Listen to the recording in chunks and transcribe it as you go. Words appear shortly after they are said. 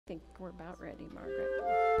think we're about ready, Margaret.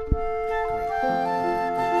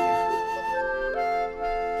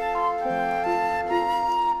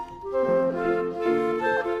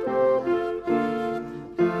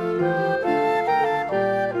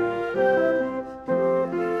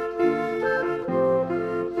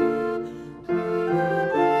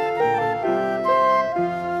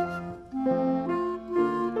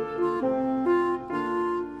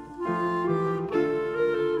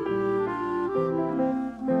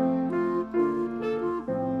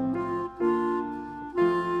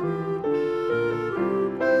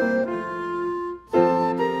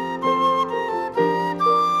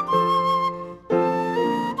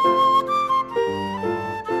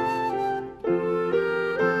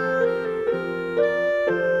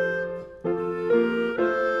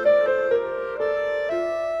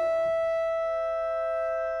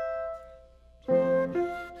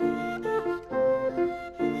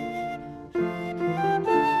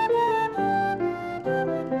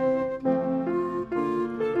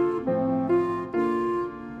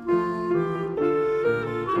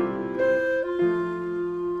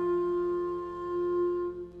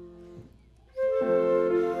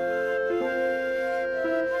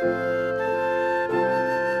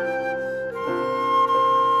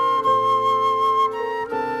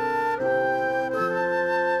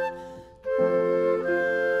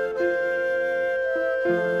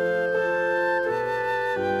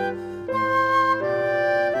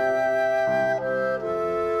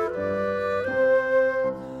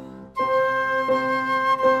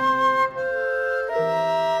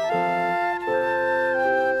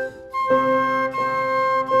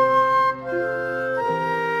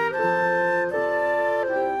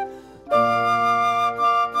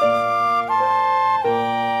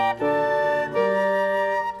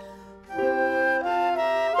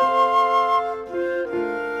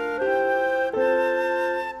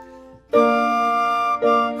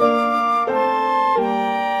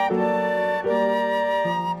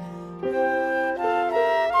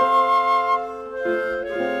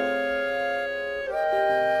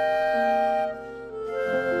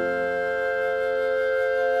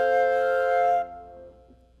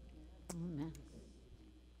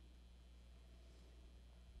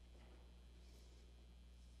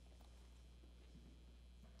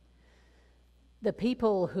 The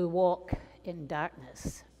people who walk in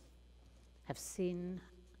darkness have seen,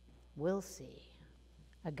 will see,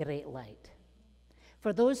 a great light.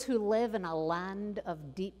 For those who live in a land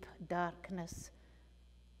of deep darkness,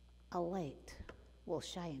 a light will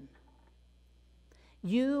shine.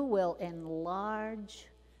 You will enlarge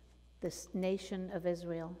this nation of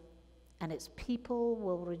Israel, and its people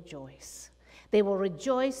will rejoice. They will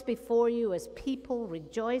rejoice before you as people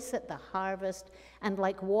rejoice at the harvest and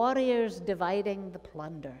like warriors dividing the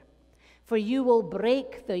plunder. For you will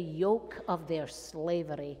break the yoke of their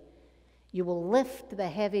slavery. You will lift the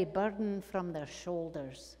heavy burden from their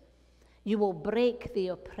shoulders. You will break the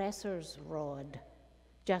oppressor's rod,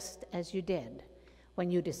 just as you did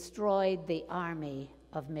when you destroyed the army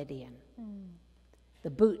of Midian.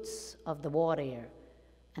 The boots of the warrior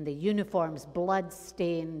and the uniforms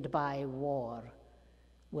blood-stained by war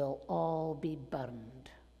will all be burned.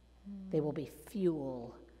 They will be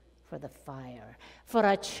fuel for the fire. For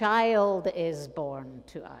a child is born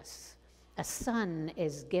to us, a son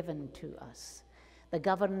is given to us. The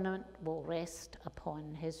government will rest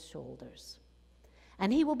upon his shoulders,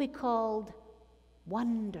 and he will be called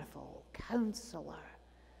Wonderful Counselor,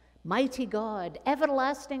 Mighty God,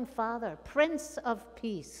 Everlasting Father, Prince of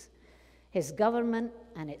Peace. His government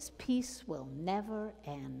and its peace will never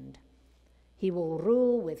end. He will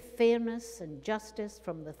rule with fairness and justice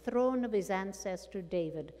from the throne of his ancestor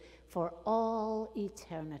David for all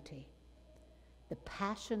eternity. The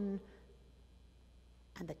passion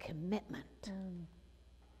and the commitment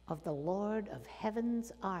of the Lord of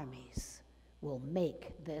heaven's armies will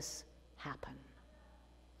make this happen.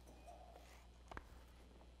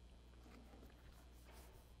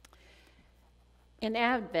 In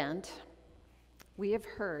Advent, we have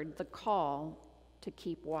heard the call to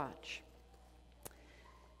keep watch.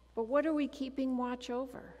 But what are we keeping watch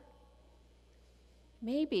over?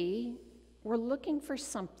 Maybe we're looking for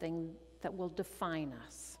something that will define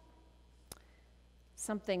us,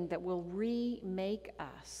 something that will remake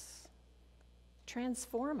us,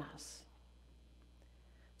 transform us.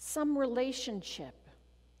 Some relationship,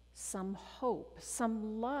 some hope,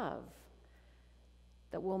 some love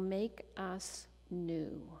that will make us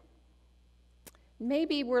new.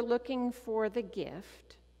 Maybe we're looking for the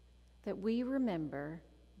gift that we remember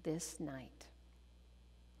this night.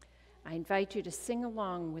 I invite you to sing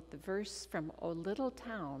along with the verse from O Little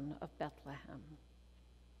Town of Bethlehem.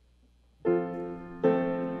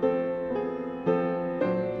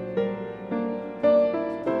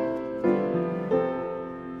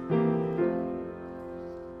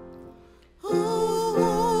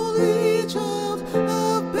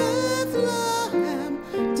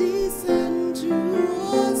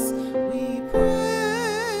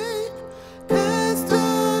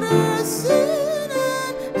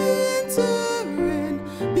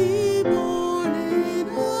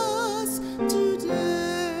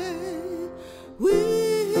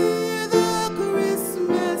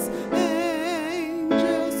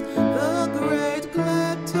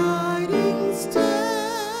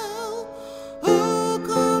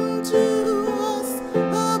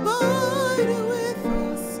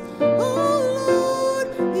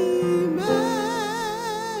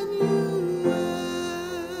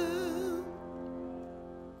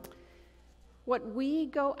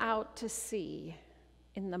 go out to sea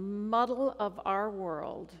in the muddle of our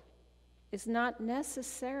world is not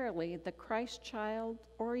necessarily the Christ child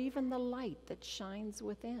or even the light that shines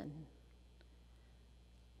within.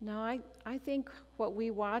 No, I think what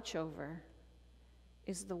we watch over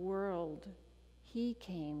is the world he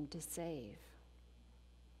came to save.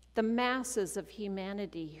 The masses of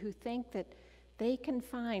humanity who think that they can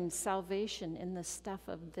find salvation in the stuff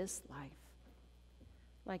of this life,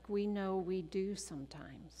 like we know we do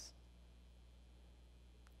sometimes.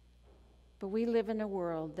 But we live in a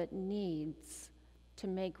world that needs to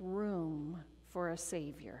make room for a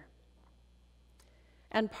Savior.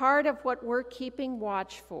 And part of what we're keeping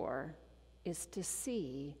watch for is to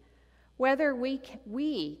see whether we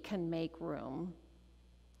can make room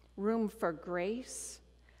for grace,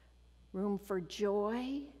 room for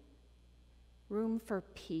joy, room for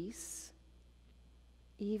peace,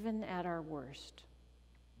 even at our worst,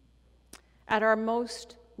 at our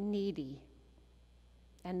most needy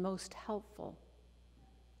and most helpful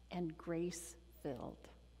and grace-filled.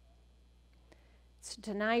 So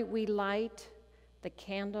tonight we light the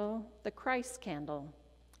candle, the Christ candle,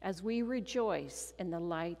 as we rejoice in the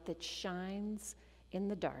light that shines in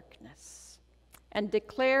the darkness and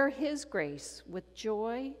declare his grace with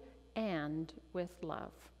joy and with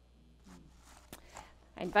love.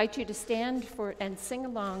 I invite you to stand for and sing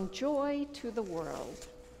along, Joy to the World.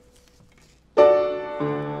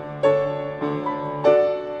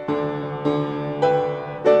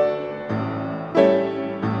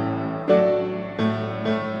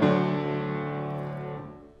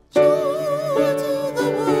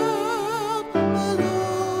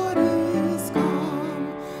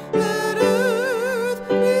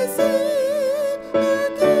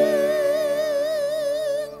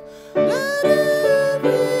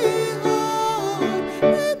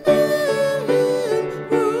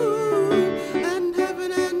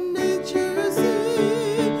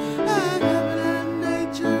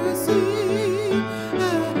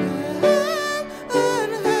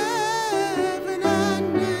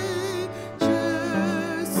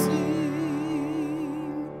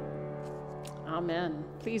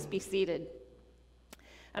 Please be seated.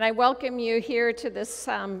 And I welcome you here to this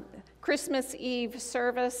Christmas Eve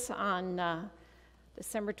service on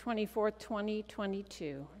December 24th,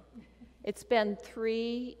 2022. It's been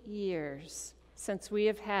 3 years since we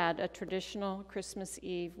have had a traditional Christmas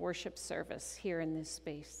Eve worship service here in this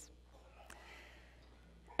space.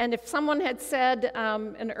 And if someone had said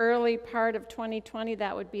an early part of 2020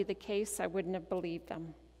 that would be the case, I wouldn't have believed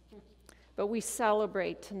them. But we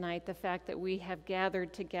celebrate tonight the fact that we have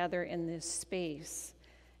gathered together in this space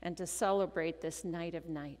and to celebrate this night of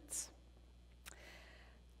nights.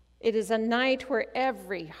 It is a night where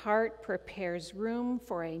every heart prepares room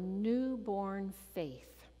for a newborn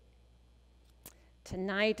faith.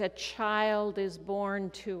 Tonight, a child is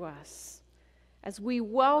born to us as we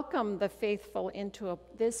welcome the faithful into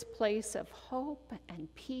this place of hope and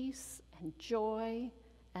peace and joy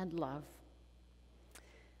and love.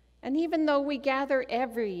 And even though we gather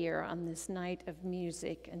every year on this night of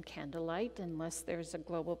music and candlelight, unless there's a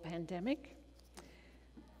global pandemic,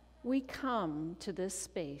 we come to this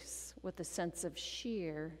space with a sense of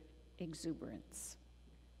sheer exuberance.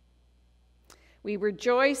 We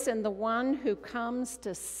rejoice in the one who comes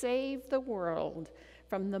to save the world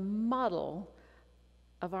from the muddle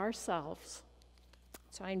of ourselves.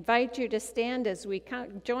 So I invite you to stand as we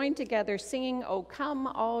join together singing, "O Come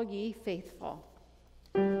All Ye Faithful."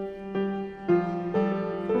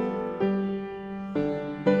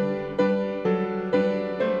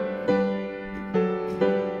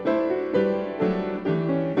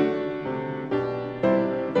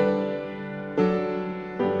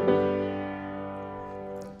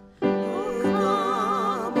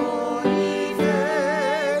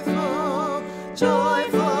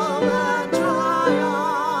 Joyful and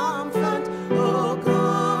triumphant, O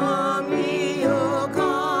come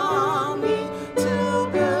ye,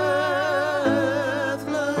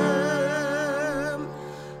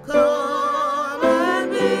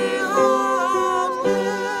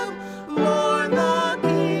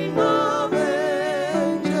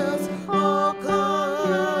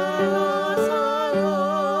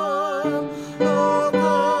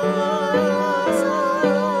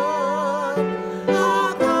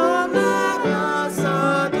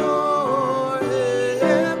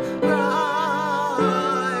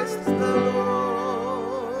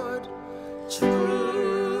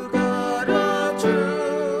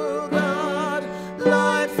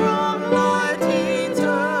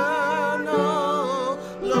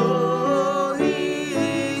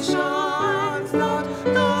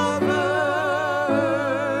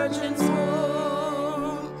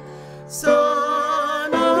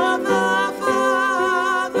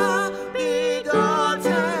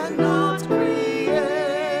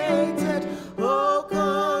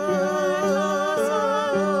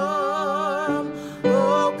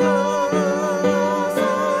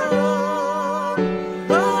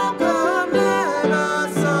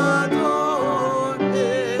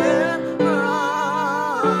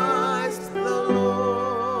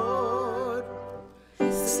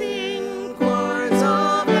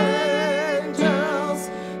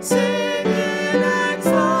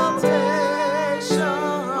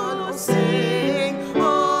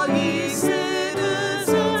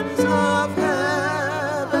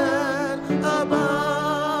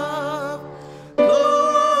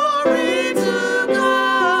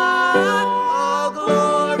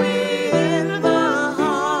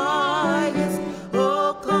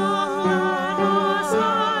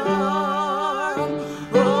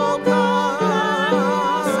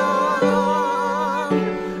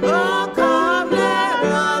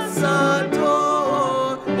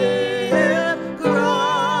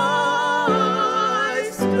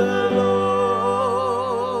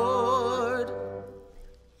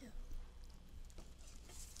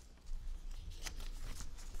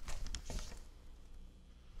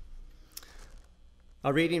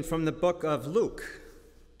 A reading from the book of Luke,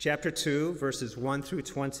 chapter 2, verses 1 through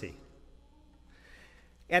 20.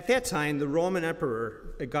 At that time, the Roman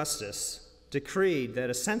Emperor Augustus decreed that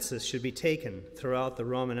a census should be taken throughout the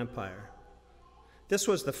Roman Empire. This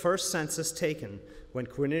was the first census taken when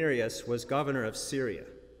Quirinius was governor of Syria.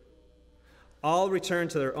 All returned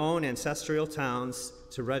to their own ancestral towns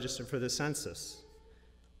to register for the census.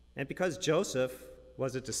 And because Joseph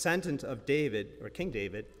was a descendant of David, or King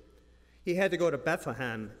David, he had to go to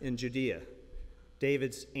Bethlehem in Judea,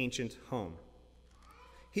 David's ancient home.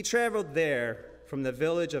 He traveled there from the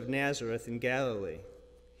village of Nazareth in Galilee.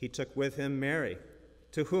 He took with him Mary,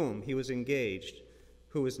 to whom he was engaged,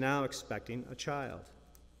 who was now expecting a child.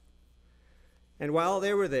 And while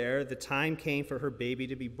they were there, the time came for her baby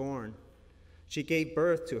to be born. She gave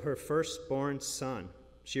birth to her firstborn son.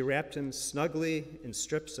 She wrapped him snugly in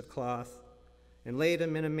strips of cloth and laid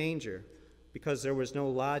him in a manger because there was no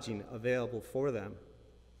lodging available for them.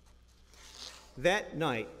 That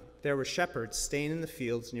night, there were shepherds staying in the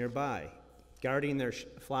fields nearby, guarding their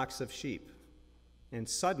flocks of sheep. And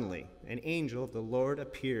suddenly, an angel of the Lord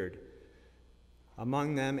appeared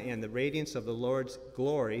among them, and the radiance of the Lord's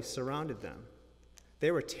glory surrounded them.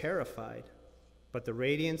 They were terrified, but the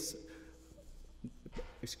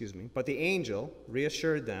angel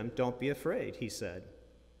reassured them. "Don't be afraid," he said.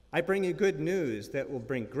 "I bring you good news that will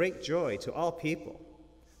bring great joy to all people.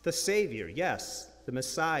 The Savior, yes, the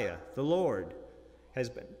Messiah, the Lord, has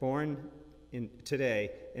been born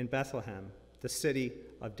today in Bethlehem, the city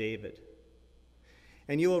of David.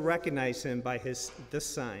 And you will recognize him by this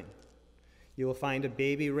sign. You will find a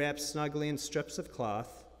baby wrapped snugly in strips of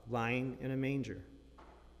cloth, lying in a manger."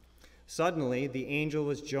 Suddenly, the angel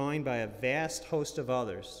was joined by a vast host of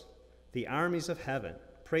others, the armies of heaven,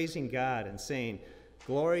 praising God and saying,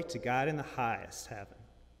 "Glory to God in the highest heaven,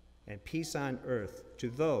 and peace on earth to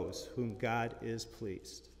those whom God is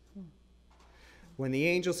pleased." When the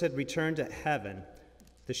angels had returned to heaven,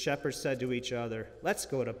 the shepherds said to each other, "Let's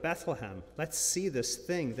go to Bethlehem. Let's see this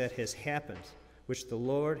thing that has happened, which the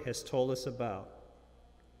Lord has told us about."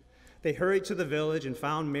 They hurried to the village and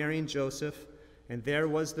found Mary and Joseph, and there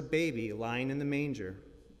was the baby lying in the manger.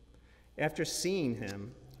 After seeing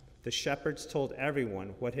him, the shepherds told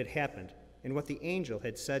everyone what had happened and what the angel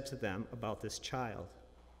had said to them about this child.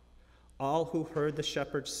 All who heard the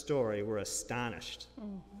shepherd's story were astonished.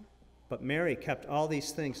 But Mary kept all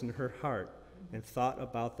these things in her heart and thought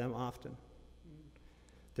about them often.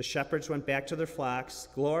 The shepherds went back to their flocks,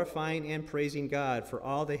 glorifying and praising God for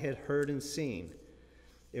all they had heard and seen.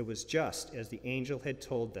 It was just as the angel had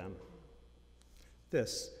told them.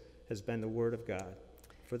 This has been the word of God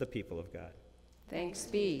for the people of God. Thanks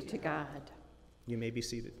be to God. You may be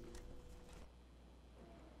seated.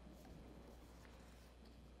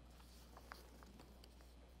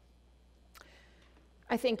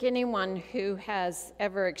 I think anyone who has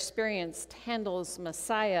ever experienced Handel's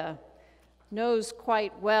Messiah knows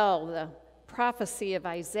quite well the prophecy of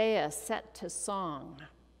Isaiah set to song.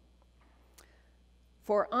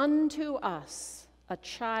 "For unto us a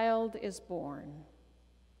child is born,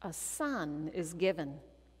 a son is given,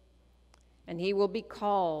 and he will be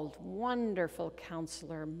called Wonderful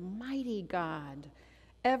Counselor, Mighty God,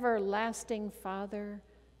 Everlasting Father,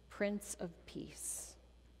 Prince of Peace."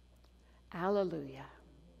 Alleluia.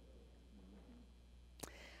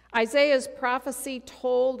 Isaiah's prophecy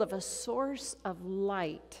told of a source of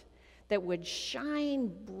light that would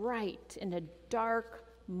shine bright in a dark,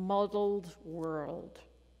 muddled world,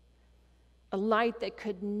 a light that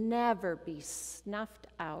could never be snuffed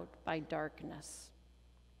out by darkness.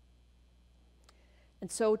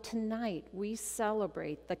 And so tonight we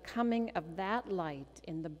celebrate the coming of that light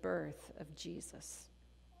in the birth of Jesus.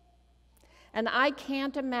 And I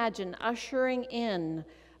can't imagine ushering in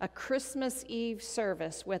a Christmas Eve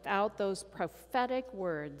service without those prophetic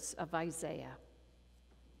words of Isaiah.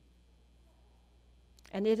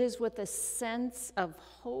 And it is with a sense of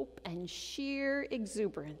hope and sheer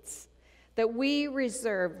exuberance that we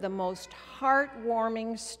reserve the most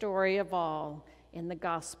heartwarming story of all in the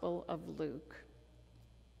Gospel of Luke.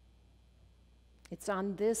 It's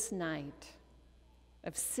on this night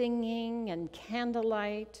of singing and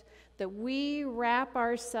candlelight that we wrap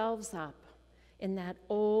ourselves up in that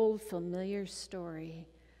old familiar story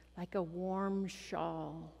like a warm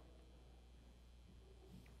shawl.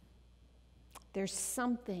 There's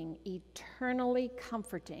something eternally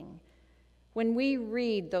comforting when we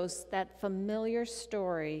read that familiar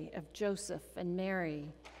story of Joseph and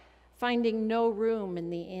Mary finding no room in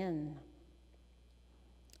the inn,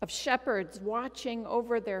 of shepherds watching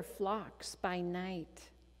over their flocks by night,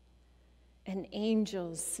 and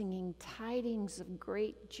angels singing tidings of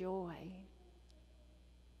great joy.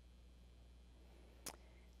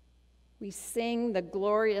 We sing the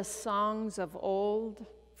glorious songs of old,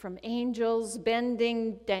 from angels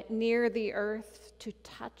bending near the earth to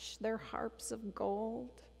touch their harps of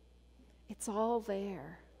gold. It's all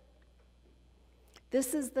there.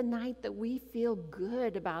 This is the night that we feel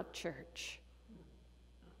good about church.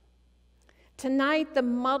 Tonight, the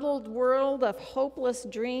muddled world of hopeless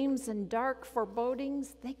dreams and dark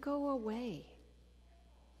forebodings, they go away.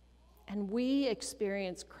 And we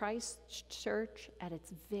experience Christ's church at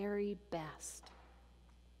its very best.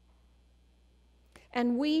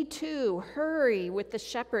 And we too hurry with the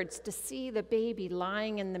shepherds to see the baby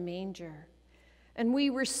lying in the manger. And we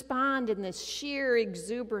respond in this sheer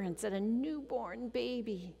exuberance at a newborn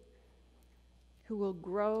baby who will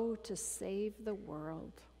grow to save the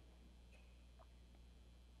world.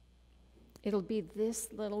 It'll be this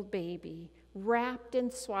little baby, wrapped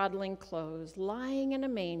in swaddling clothes, lying in a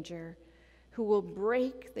manger, who will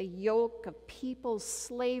break the yoke of people's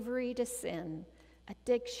slavery to sin,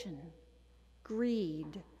 addiction,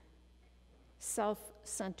 greed,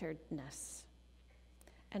 self-centeredness,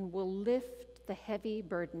 and will lift the heavy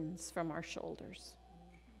burdens from our shoulders.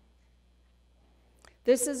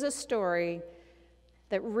 This is a story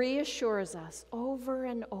that reassures us over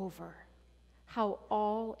and over how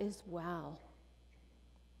all is well.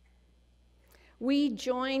 We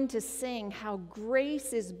join to sing how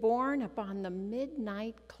grace is born upon the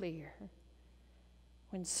midnight clear,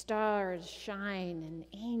 when stars shine and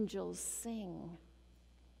angels sing.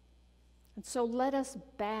 And so let us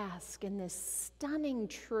bask in this stunning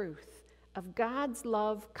truth of God's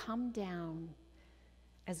love come down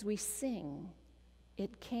as we sing,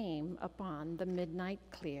 "It came upon the midnight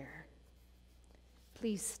clear."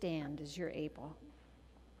 Please stand as you're able.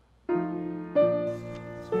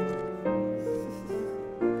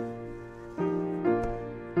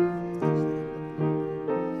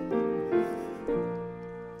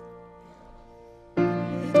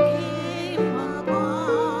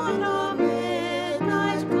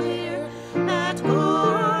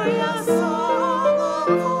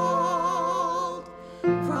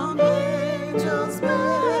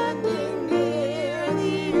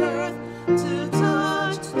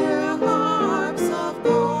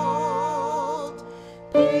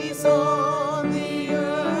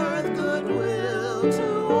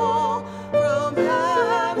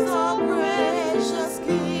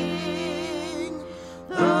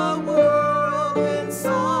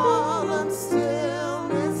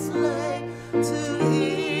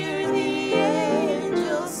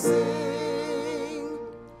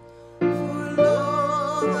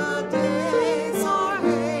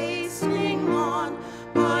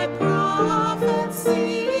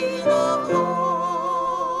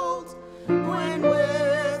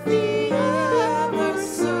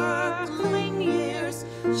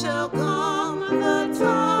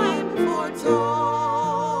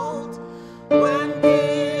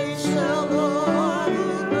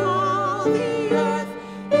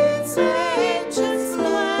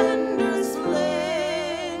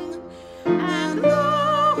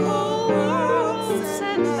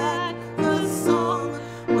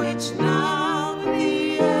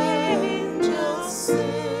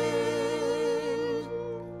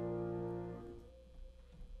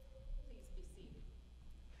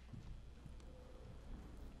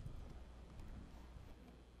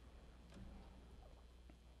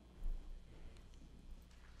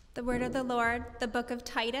 The word of the Lord, the book of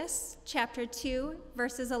Titus, chapter 2,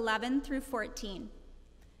 verses 11 through 14.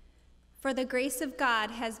 For the grace of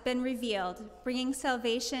God has been revealed, bringing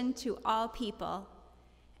salvation to all people,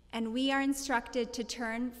 and we are instructed to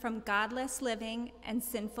turn from godless living and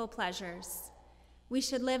sinful pleasures. We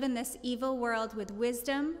should live in this evil world with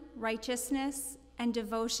wisdom, righteousness, and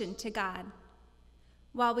devotion to God,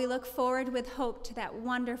 while we look forward with hope to that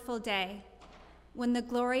wonderful day when the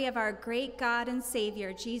glory of our great God and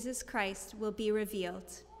Savior, Jesus Christ, will be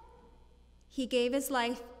revealed. He gave his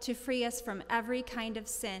life to free us from every kind of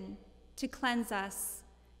sin, to cleanse us,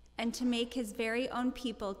 and to make his very own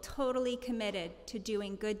people totally committed to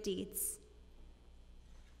doing good deeds.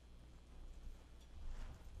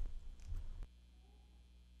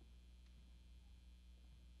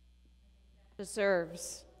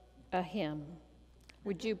 Deserves a hymn.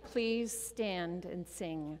 Would you please stand and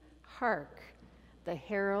sing, "Hark, the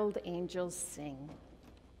herald angels sing"?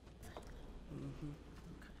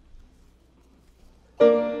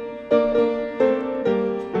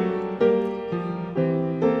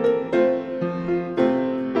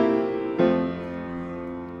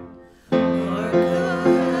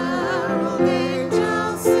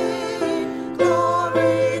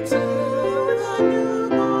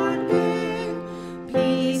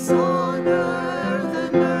 Peace on earth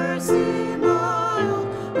and mercy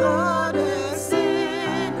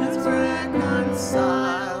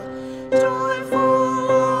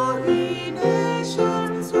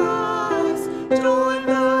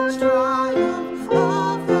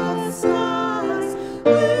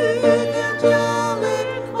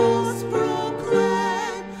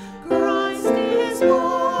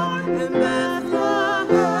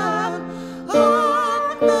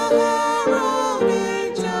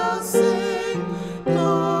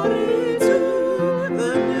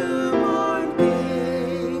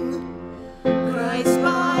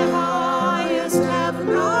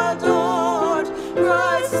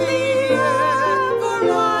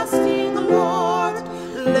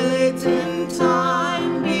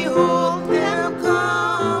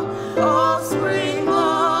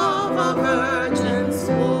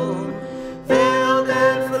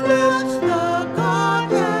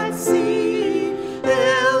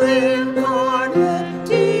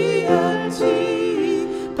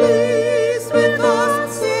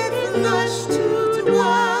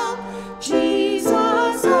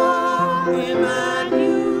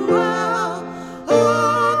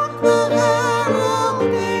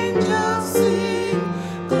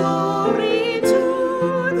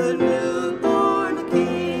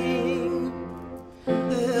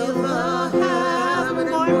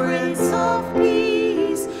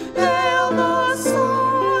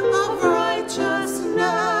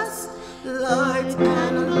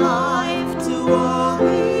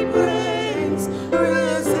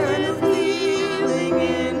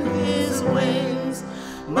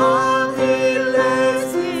While he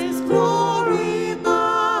lays his glory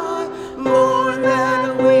by, more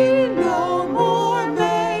than we no more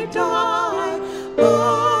may die,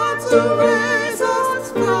 born to raise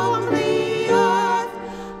us from the earth,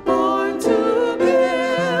 born to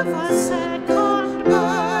give us second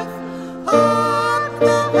birth. Hark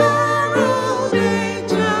the herald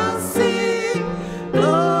angels sing,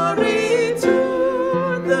 glory to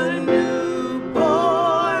the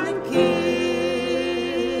newborn King.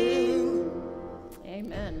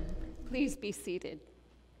 Amen. Please be seated.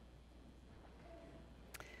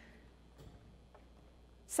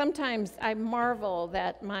 Sometimes I marvel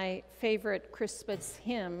that my favorite Christmas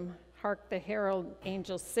hymn, Hark the Herald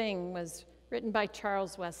Angels Sing, was written by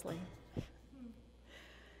Charles Wesley.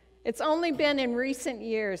 It's only been in recent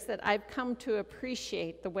years that I've come to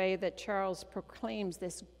appreciate the way that Charles proclaims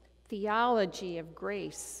this theology of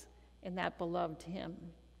grace in that beloved hymn.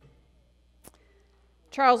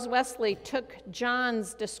 Charles Wesley took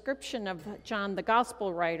John's description of John, the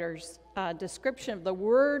gospel writer's description of the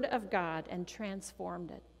Word of God, and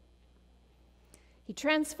transformed it. He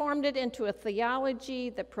transformed it into a theology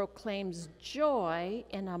that proclaims joy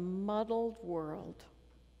in a muddled world.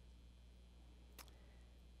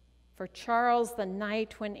 For Charles, the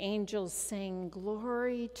night when angels sing,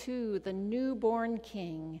 glory to the newborn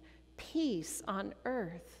King, peace on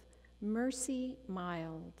earth, mercy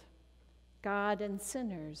mild, God and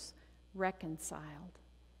sinners reconciled.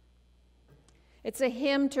 It's a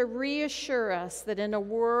hymn to reassure us that in a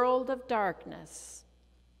world of darkness,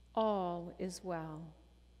 all is well.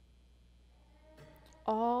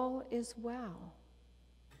 All is well.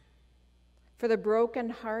 For the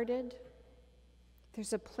brokenhearted,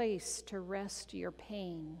 there's a place to rest your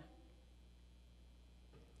pain.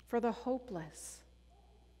 For the hopeless,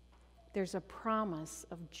 there's a promise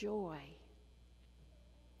of joy.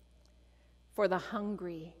 For the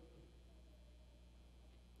hungry,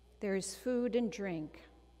 there is food and drink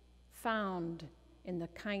found in the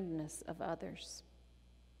kindness of others.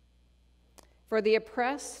 For the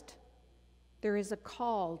oppressed, there is a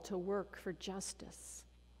call to work for justice.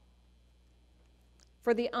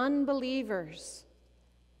 For the unbelievers,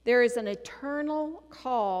 there is an eternal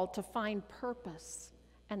call to find purpose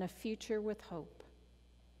and a future with hope.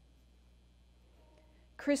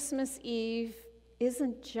 Christmas Eve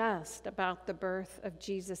isn't just about the birth of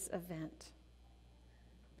Jesus' event.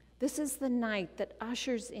 This is the night that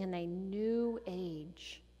ushers in a new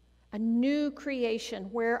age, a new creation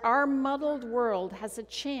where our muddled world has a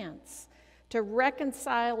chance to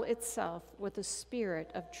reconcile itself with the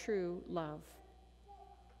spirit of true love.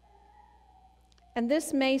 And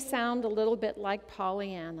this may sound a little bit like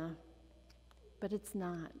Pollyanna, but it's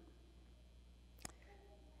not.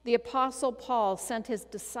 The Apostle Paul sent his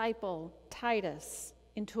disciple, Titus,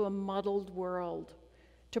 into a muddled world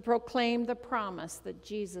to proclaim the promise that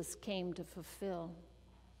Jesus came to fulfill.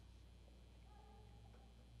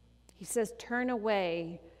 He says, turn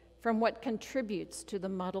away from what contributes to the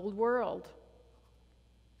muddled world.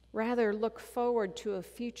 Rather, look forward to a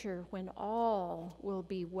future when all will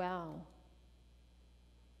be well.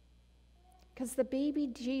 Because the baby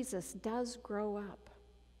Jesus does grow up.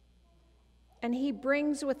 And he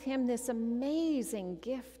brings with him this amazing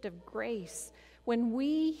gift of grace when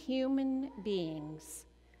we human beings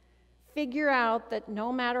figure out that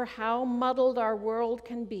no matter how muddled our world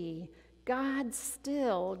can be, God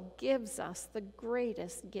still gives us the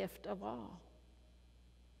greatest gift of all: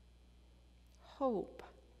 hope,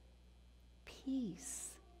 peace,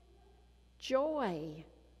 joy,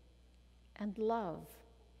 and love.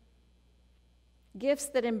 Gifts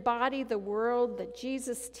that embody the world that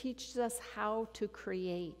Jesus teaches us how to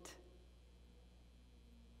create.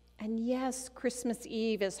 And yes, Christmas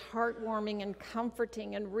Eve is heartwarming and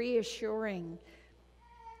comforting and reassuring.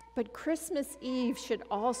 But Christmas Eve should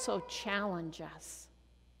also challenge us.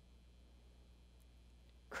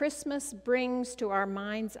 Christmas brings to our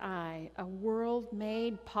mind's eye a world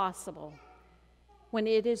made possible when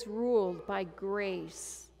it is ruled by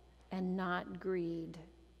grace and not greed.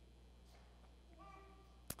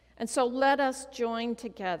 And so let us join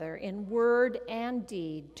together in word and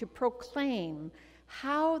deed to proclaim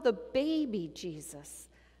how the baby Jesus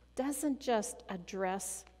doesn't just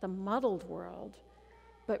address the muddled world,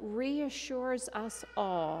 but reassures us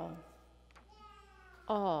all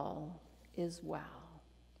is well.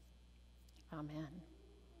 Amen.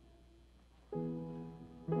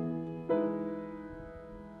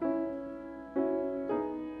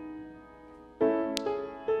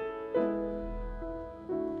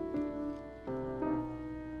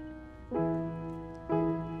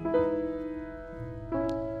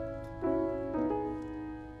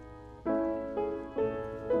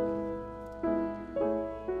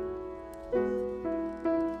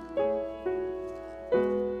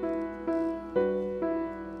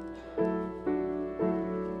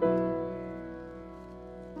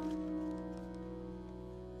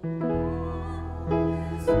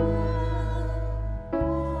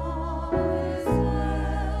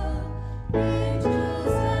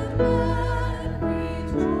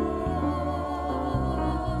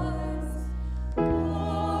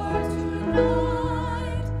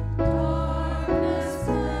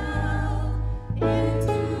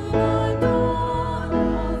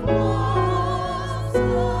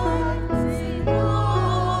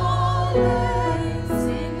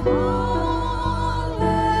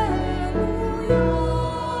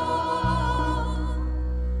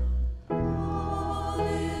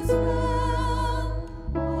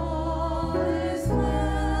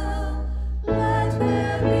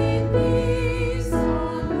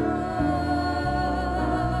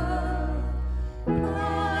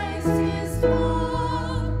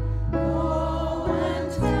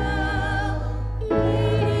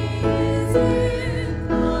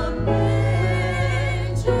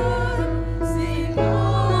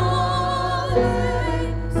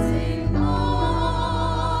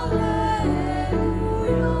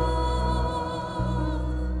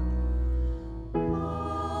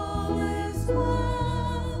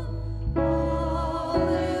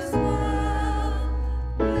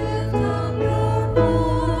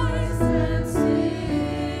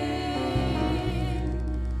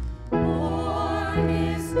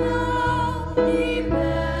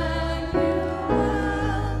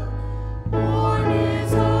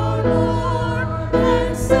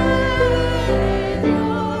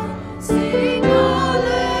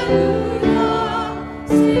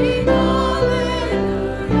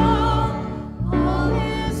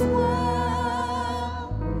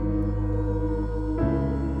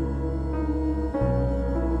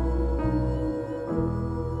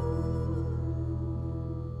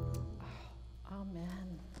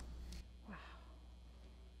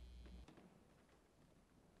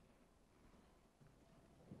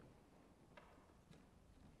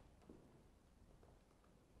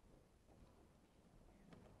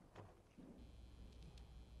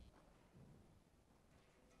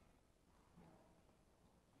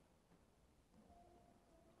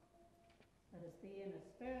 be in a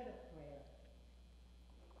spirit of prayer.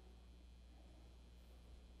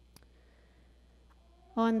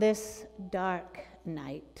 On this dark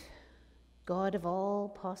night, God of all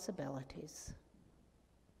possibilities,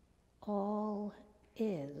 all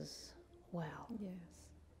is well. Yes.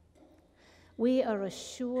 We are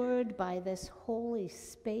assured by this holy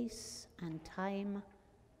space and time,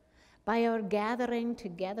 by our gathering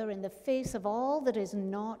together in the face of all that is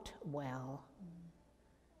not well.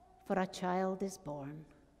 For a child is born,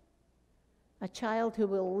 a child who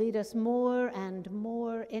will lead us more and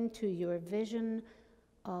more into your vision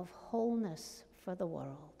of wholeness for the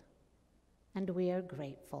world. And we are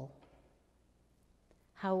grateful.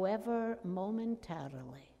 However,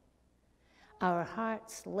 momentarily, our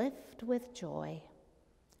hearts lift with joy,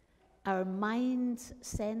 our minds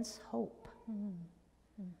sense hope,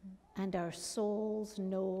 and our souls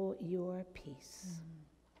know your peace.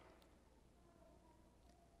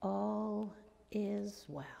 All is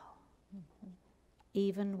well,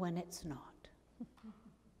 even when it's not.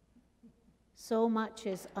 So much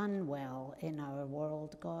is unwell in our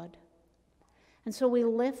world, God. And so we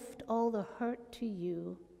lift all the hurt to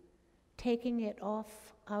you, taking it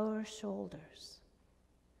off our shoulders.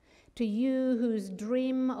 To you whose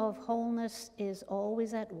dream of wholeness is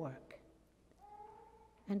always at work.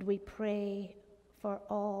 And we pray for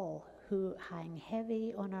all who hang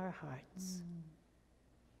heavy on our hearts.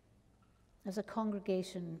 As a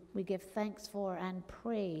congregation, we give thanks for and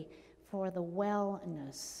pray for the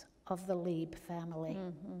wellness of the Lieb family.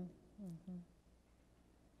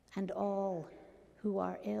 And all who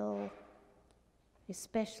are ill,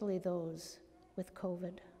 especially those with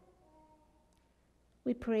COVID.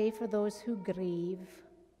 We pray for those who grieve,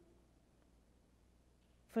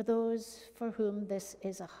 for those for whom this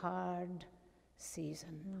is a hard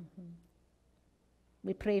season.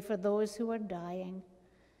 We pray for those who are dying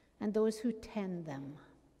and those who tend them.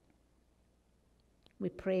 We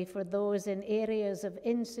pray for those in areas of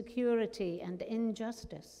insecurity and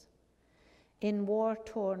injustice, in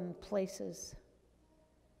war-torn places,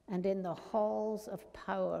 and in the halls of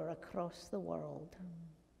power across the world.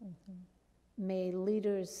 May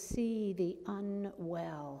leaders see the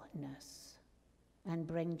unwellness and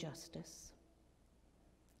bring justice.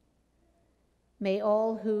 May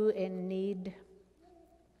all who in need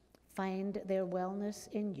find their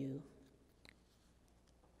wellness in you,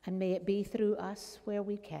 and may it be through us where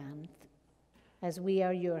we can, as we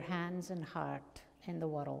are your hands and heart in the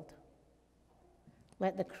world.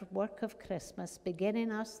 Let the work of Christmas begin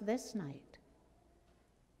in us this night,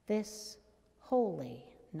 this holy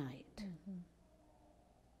night.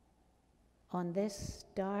 On this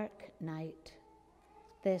dark night,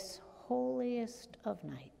 this holiest of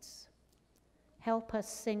nights, help us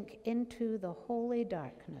sink into the holy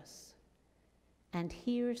darkness and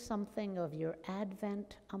hear something of your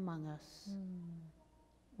advent among us,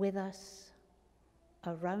 with us,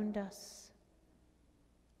 around us,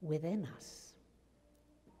 within us.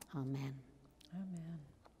 Amen. Amen.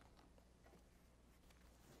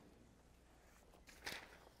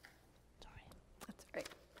 Sorry. That's right.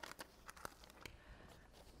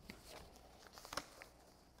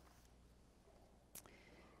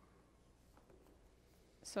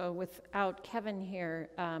 So without Kevin here,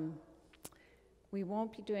 we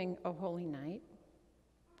won't be doing a Holy Night.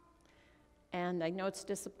 And I know it's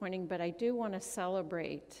disappointing, but I do want to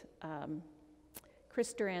celebrate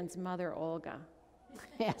Chris Duran's mother, Olga.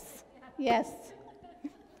 Yes, yes.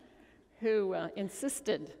 Who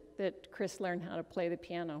insisted that Chris learn how to play the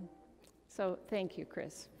piano. So thank you,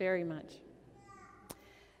 Chris, very much.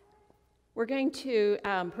 We're going to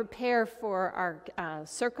prepare for our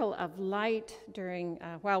Circle of Light during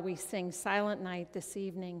while we sing Silent Night this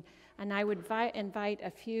evening. And I would invite a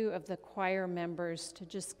few of the choir members to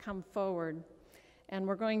just come forward. And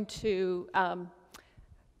we're going to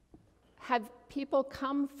have people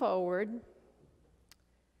come forward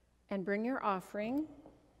and bring your offering.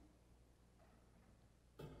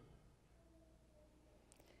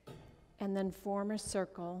 And then form a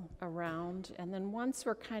circle around. And then once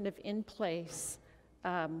we're kind of in place,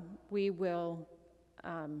 we will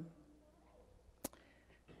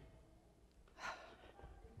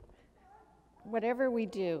whatever we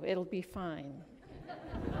do, it'll be fine.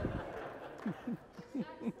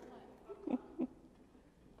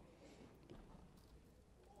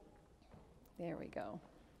 There we go.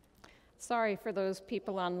 Sorry for those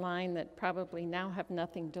people online that probably now have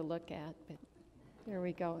nothing to look at, but there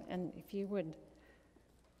we go. And if you would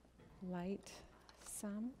light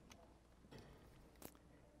some.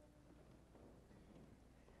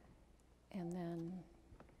 And then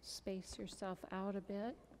space yourself out a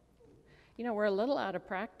bit. You know, we're a little out of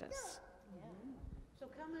practice.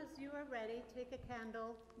 come as you are ready, take a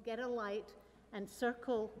candle, get a light, and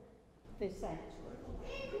circle the sanctuary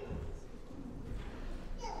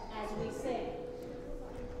as we sing.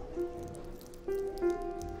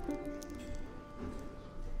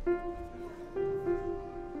 You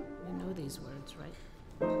know these words, right?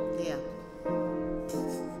 Yeah.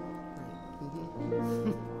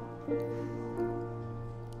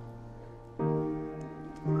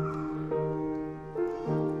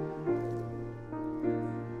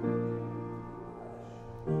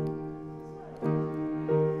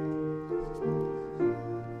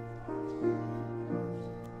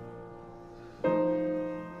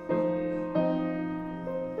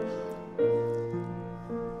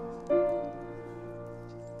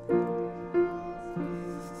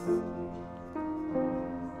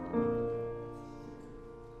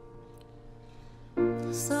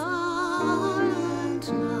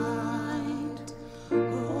 Silent night,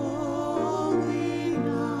 holy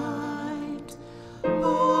night,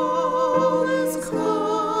 all is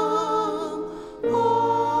calm,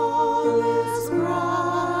 all is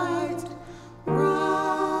bright,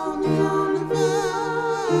 round yon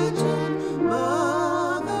virgin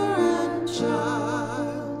mother and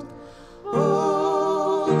child,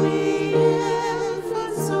 all the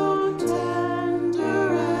infant so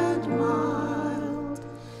tender and mild,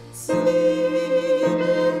 sleep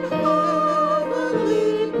in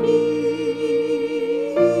heavenly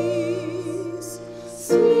peace,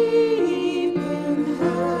 sleep in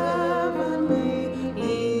heavenly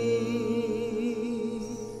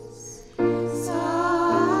peace.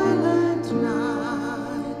 Silent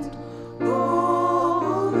night,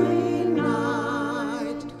 holy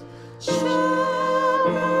night,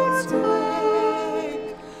 shepherds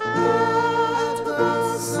wake at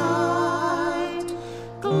the sight,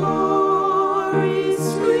 glory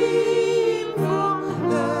stream from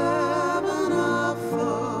heaven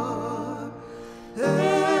afar,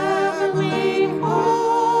 heavenly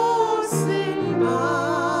hosts sing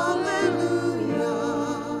hallelujah.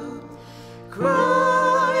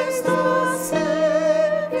 Christ the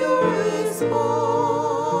Savior is born.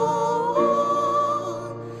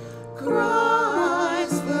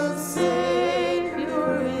 Christ the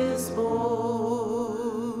Savior is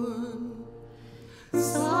born.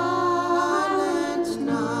 Silent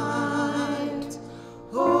night,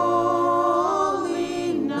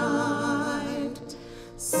 holy night,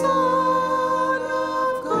 Son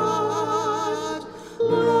of God,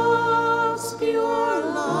 love's pure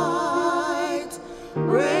light,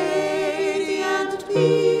 radiant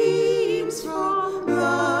beams from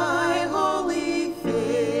thy holy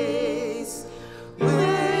face,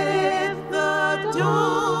 with the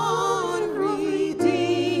dawn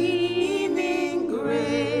redeeming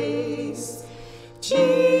grace.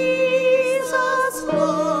 Jesus,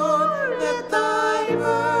 Lord, at thy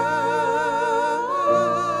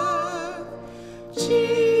birth,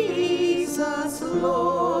 Jesus,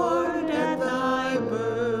 Lord, at thy birth.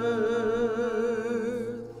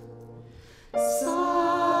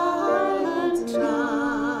 Silent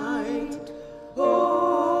night,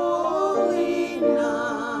 holy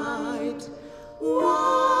night,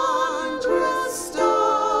 wondrous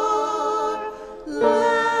star,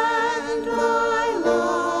 lend thy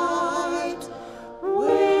light,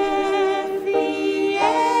 with the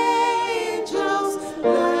angels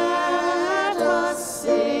let us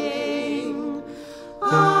sing.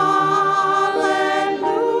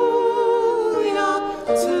 Hallelujah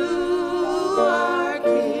to our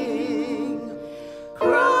King.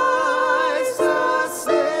 Christ the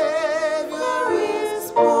Savior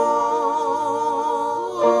is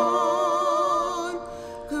born.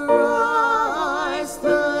 Christ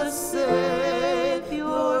the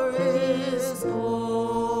Savior is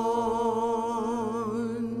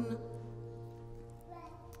born.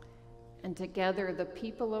 And together the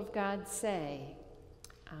people of God say,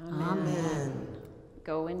 Amen. Amen.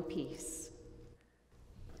 Go in peace.